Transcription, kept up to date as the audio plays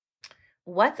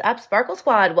What's up, Sparkle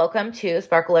Squad? Welcome to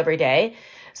Sparkle Every Day.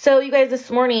 So, you guys, this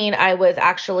morning I was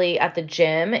actually at the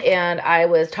gym and I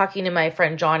was talking to my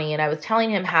friend Johnny, and I was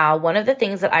telling him how one of the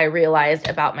things that I realized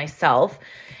about myself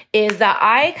is that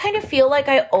I kind of feel like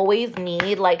I always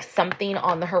need like something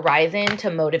on the horizon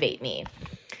to motivate me.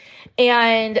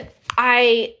 And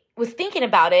I was thinking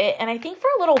about it, and I think for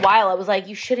a little while I was like,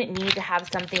 you shouldn't need to have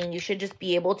something. You should just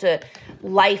be able to,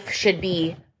 life should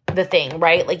be the thing,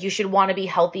 right? Like you should want to be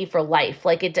healthy for life.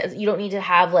 Like you don't need to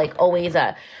have like always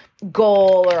a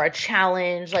goal or a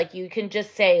challenge. Like you can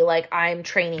just say like, I'm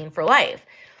training for life.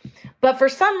 But for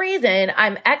some reason,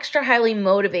 I'm extra highly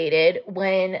motivated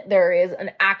when there is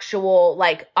an actual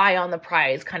like eye on the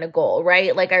prize kind of goal,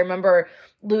 right? Like I remember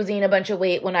losing a bunch of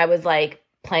weight when I was like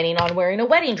planning on wearing a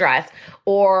wedding dress,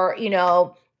 or,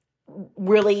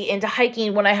 really into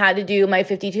hiking when I had to do my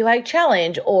 52 hike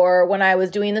challenge, or when I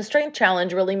was doing the strength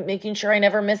challenge, really making sure I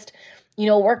never missed,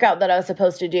 a workout that I was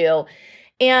supposed to do.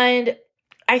 And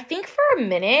I think for a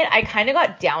minute, I kind of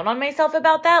got down on myself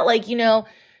about that. Like,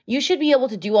 you should be able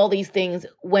to do all these things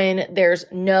when there's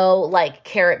no like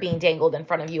carrot being dangled in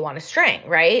front of you on a string,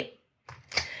 right?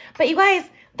 But you guys,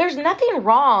 there's nothing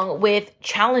wrong with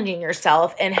challenging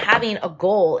yourself and having a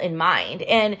goal in mind.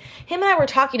 And him and I were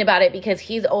talking about it because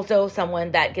he's also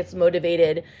someone that gets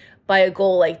motivated by a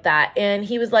goal like that. And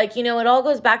he was like, it all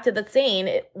goes back to the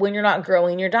saying, when you're not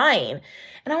growing, you're dying.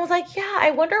 And I was like, yeah,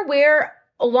 I wonder where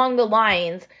along the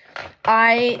lines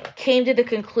I came to the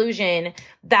conclusion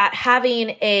that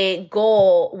having a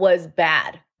goal was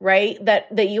bad, right?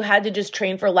 That you had to just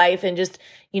train for life and just,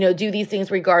 do these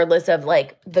things regardless of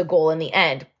like the goal in the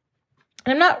end.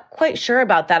 And I'm not quite sure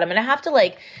about that. I'm going to have to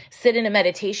like sit in a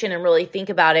meditation and really think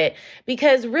about it,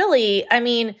 because really,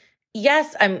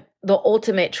 yes, the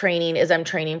ultimate training is I'm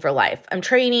training for life. I'm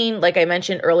training, like I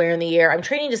mentioned earlier in the year, I'm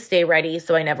training to stay ready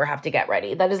so I never have to get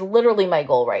ready. That is literally my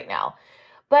goal right now.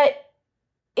 But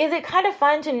is it kind of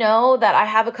fun to know that I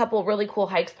have a couple really cool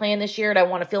hikes planned this year and I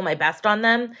want to feel my best on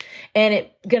them, and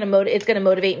it's going to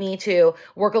motivate me to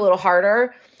work a little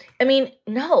harder?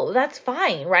 No, that's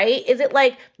fine, right? Is it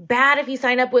like bad if you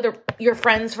sign up with your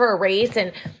friends for a race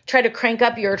and try to crank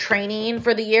up your training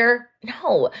for the year?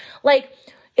 No. Like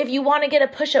if you want to get a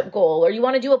push-up goal or you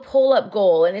want to do a pull-up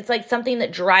goal and it's like something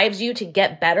that drives you to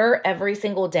get better every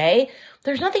single day,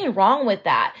 there's nothing wrong with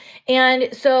that. And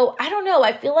so I don't know,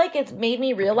 I feel like it's made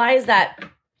me realize that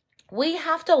we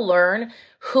have to learn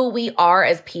who we are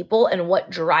as people and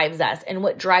what drives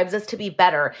us to be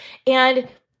better, and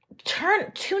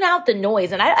tune out the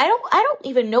noise. And I don't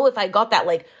even know if I got that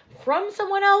like from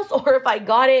someone else or if I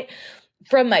got it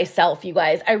from myself, you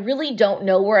guys. I really don't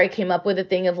know where I came up with a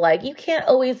thing of like, you can't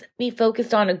always be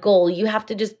focused on a goal. You have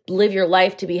to just live your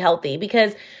life to be healthy,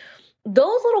 because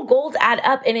those little goals add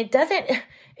up, and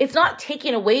it's not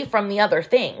taking away from the other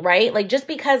thing, right? Like just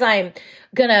because I'm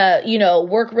gonna,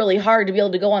 work really hard to be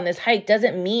able to go on this hike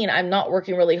doesn't mean I'm not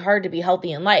working really hard to be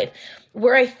healthy in life.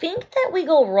 Where I think that we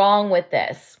go wrong with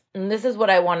this, and this is what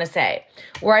I want to say,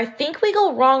 where I think we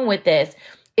go wrong with this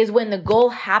is when the goal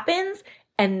happens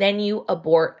and then you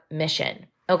abort mission.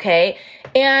 Okay.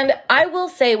 And I will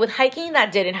say with hiking,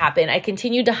 that didn't happen. I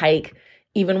continued to hike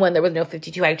even when there was no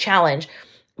 52 hike challenge,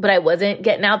 but I wasn't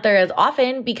getting out there as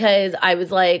often because I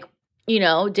was like,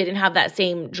 didn't have that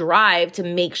same drive to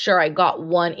make sure I got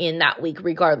one in that week,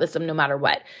 regardless of no matter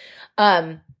what.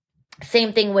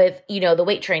 Same thing with, the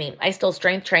weight training. I still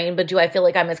strength train, but do I feel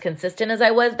like I'm as consistent as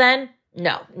I was then?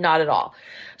 No, not at all.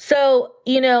 So,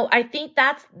 I think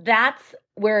that's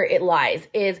where it lies,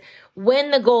 is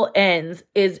when the goal ends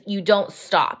is you don't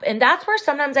stop. And that's where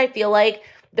sometimes I feel like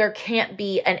there can't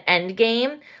be an end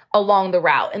game along the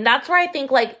route. And that's where I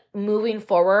think like moving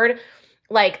forward,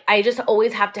 like I just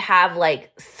always have to have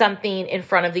like something in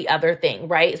front of the other thing,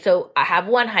 right? So I have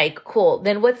one hike, cool.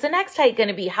 Then what's the next hike going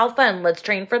to be? How fun? Let's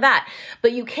train for that.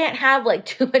 But you can't have like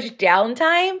too much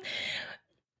downtime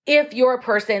if you're a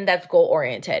person that's goal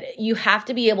oriented. You have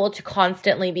to be able to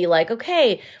constantly be like,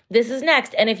 okay, this is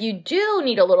next. And if you do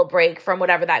need a little break from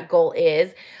whatever that goal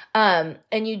is, and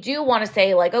you do want to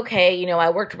say like, okay, I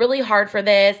worked really hard for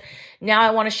this. Now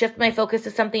I want to shift my focus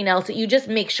to something else. You just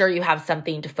make sure you have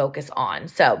something to focus on.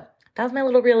 So that was my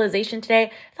little realization today.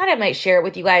 I thought I might share it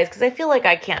with you guys because I feel like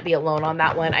I can't be alone on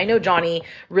that one. I know Johnny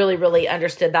really, really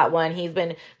understood that one. He's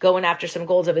been going after some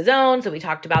goals of his own. So we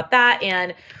talked about that.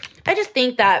 And I just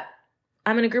think that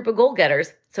I'm in a group of goal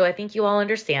getters. So I think you all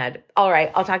understand. All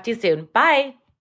right. I'll talk to you soon. Bye.